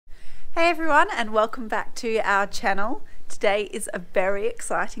Hey everyone, and welcome back to our channel. Today is a very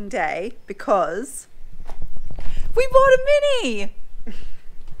exciting day because we bought a Mini!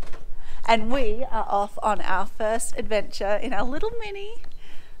 And we are off on our first adventure in our little Mini.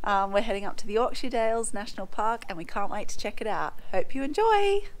 We're heading up to the Yorkshire Dales National Park and we can't wait to check it out. Hope you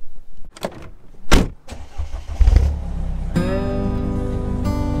enjoy!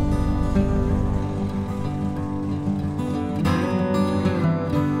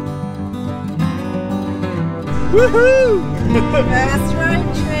 Woohoo! First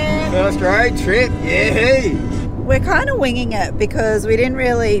road trip! First road trip, yeah! We're kind of winging it because we didn't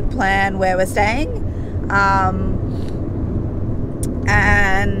really plan where we're staying.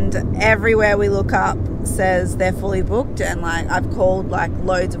 And everywhere we look up says they're fully booked, and like I've called like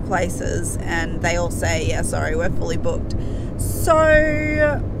loads of places and they all say, yeah, sorry, we're fully booked.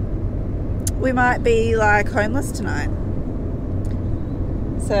 So we might be like homeless tonight.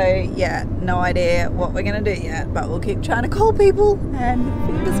 So yeah, no idea what we're gonna do yet, but we'll keep trying to call people and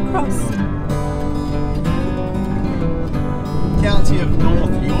fingers crossed. County of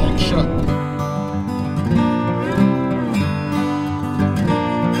North Yorkshire.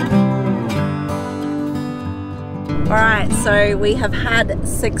 Alright, so we have had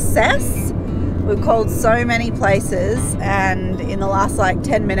success. We've called so many places, and in the last like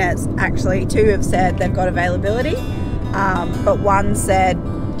 10 minutes, actually 2 have said they've got availability. But one said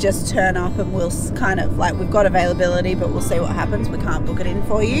just turn up and we'll kind of like, we've got availability but we'll see what happens, we can't book it in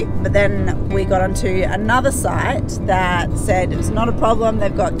for you. But then we got onto another site that said it's not a problem,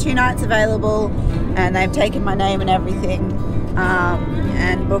 they've got 2 nights available and they've taken my name and everything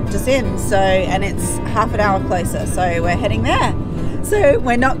and booked us in. So, and it's half an hour closer, so we're heading there. So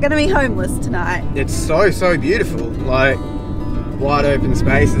we're not going to be homeless tonight. It's so beautiful, like wide open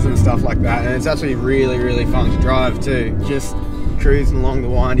spaces and stuff like that, and it's actually really fun to drive too. Just cruising along the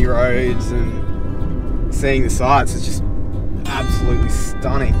windy roads and seeing the sights is just absolutely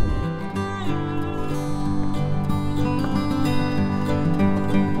stunning.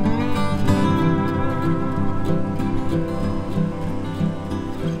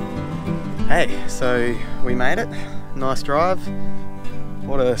 Hey, so we made it. Nice drive.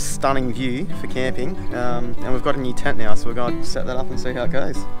 What a stunning view for camping, and we've got a new tent now, so we're going to set that up and see how it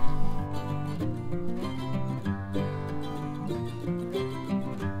goes.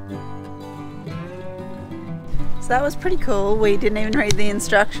 So that was pretty cool. We didn't even read the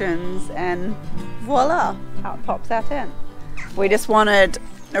instructions and voila, out pops our tent. We just wanted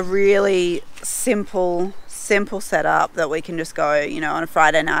a really simple setup that we can just go, you know, on a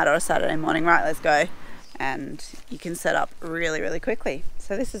Friday night or a Saturday morning, right, let's go. And you can set up really quickly.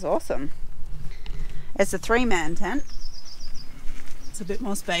 So this is awesome. It's a 3-man tent. It's a bit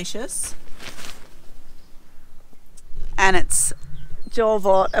more spacious. And it's Jor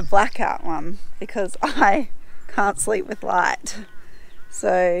bought a blackout one because I can't sleep with light.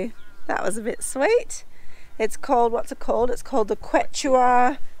 So that was a bit sweet. It's called, what's it called? It's called the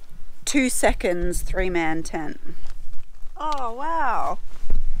Quechua 2 seconds 3-man tent. Oh wow.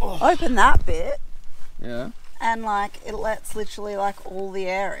 Oh. Open that bit. Yeah. And like it lets literally like all the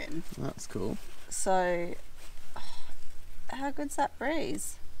air in. That's cool. So how good's that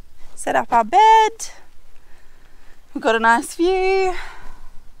breeze? Set up our bed. We've got a nice view.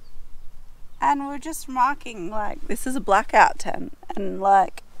 And we're just marking like this is a blackout tent, and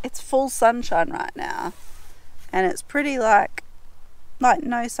like it's full sunshine right now. And it's pretty like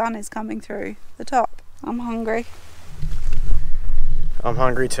no sun is coming through the top. I'm hungry. I'm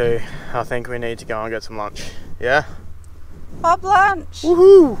hungry too. I think we need to go and get some lunch. Yeah? Pub lunch!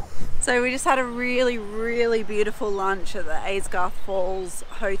 Woohoo! So we just had a really beautiful lunch at the Aysgarth Falls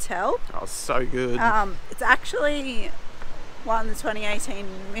Hotel. That was so good. It's actually won the 2018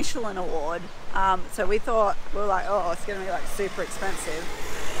 Michelin Award. So we thought, we were like, oh, it's gonna be like super expensive.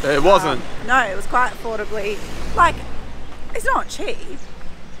 It wasn't. No, it was quite affordably, like, it's not cheap,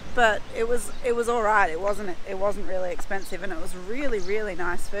 but it was all right. It wasn't really expensive, and it was really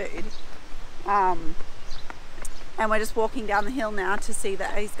nice food. And we're just walking down the hill now to see the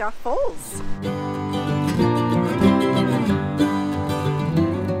Aysgarth Falls.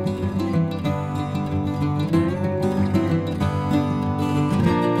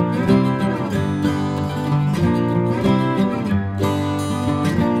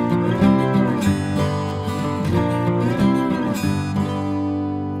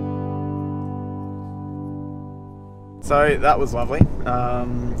 So that was lovely,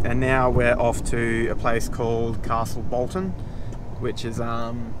 and now we're off to a place called Castle Bolton, which is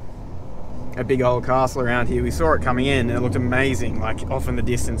a big old castle around here. We saw it coming in and it looked amazing, like off in the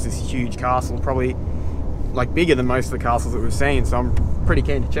distance, this huge castle, probably like bigger than most of the castles that we've seen, so I'm pretty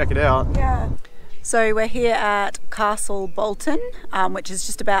keen to check it out. Yeah. So we're here at Castle Bolton, which is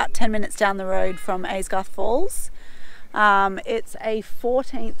just about 10 minutes down the road from Aysgarth Falls. It's a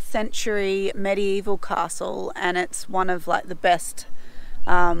 14th century medieval castle, and it's one of like the best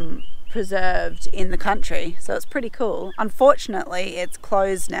preserved in the country, so it's pretty cool. Unfortunately, it's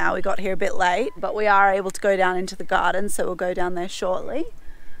closed now. We got here a bit late, but we are able to go down into the garden, so we'll go down there shortly.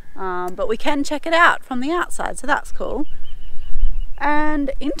 But we can check it out from the outside, so that's cool.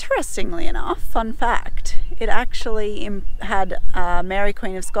 And interestingly enough, fun fact, it actually had Mary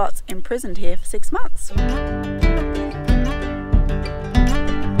Queen of Scots imprisoned here for 6 months.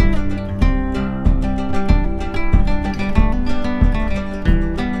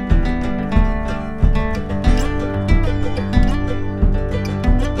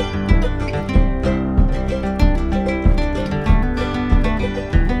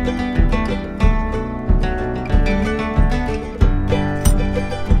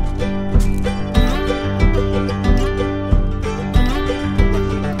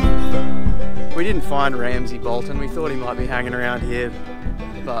 We didn't find Ramsay Bolton. We thought he might be hanging around here,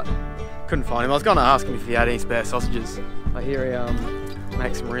 but couldn't find him. I was going to ask him if he had any spare sausages. I hear he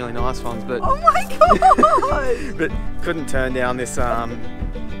makes some really nice ones, but Oh my god! but couldn't turn down this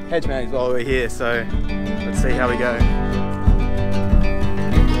hedge maze while we were here. So let's see how we go.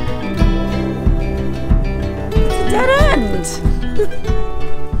 It's a dead end.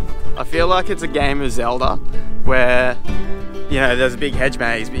 I feel like it's a game of Zelda where, you know, there's a big hedge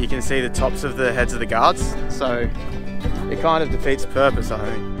maze, but you can see the tops of the heads of the guards, so it kind of defeats the purpose, I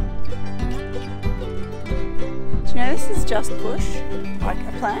think. Do you know this is just bush, like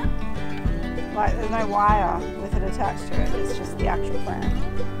a plant? Like there's no wire with it attached to it, it's just the actual plant.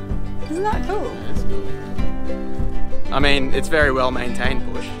 Isn't that cool? I mean, it's very well maintained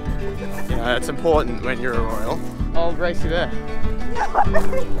bush. You know, it's important when you're a royal. I'll race you there.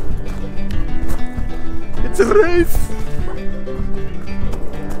 It's a race!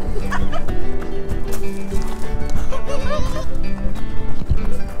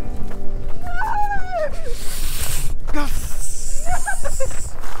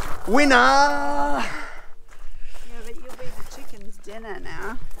 Winner! Yeah, but you'll be the chicken's dinner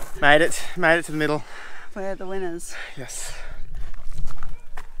now. Made it to the middle. We're the winners. Yes.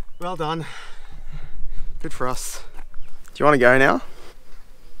 Well done. Good for us. Do you want to go now?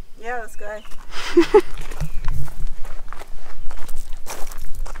 Yeah, let's go.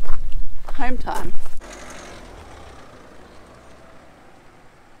 Home time.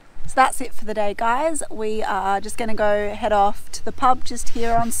 So that's it for the day, guys. We are just going to go head off to the pub just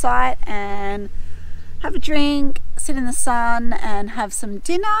here on site and have a drink, sit in the sun and have some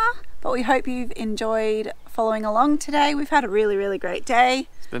dinner. But we hope you've enjoyed following along today. We've had a really great day.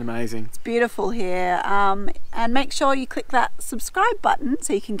 It's been amazing. It's beautiful here. And make sure you click that subscribe button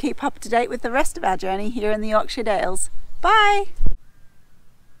so you can keep up to date with the rest of our journey here in the Yorkshire Dales. Bye!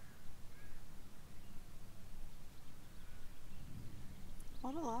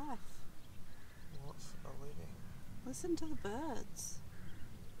 What a life. What's a living? Listen to the birds.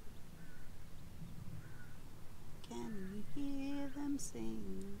 Can you hear them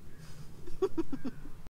sing?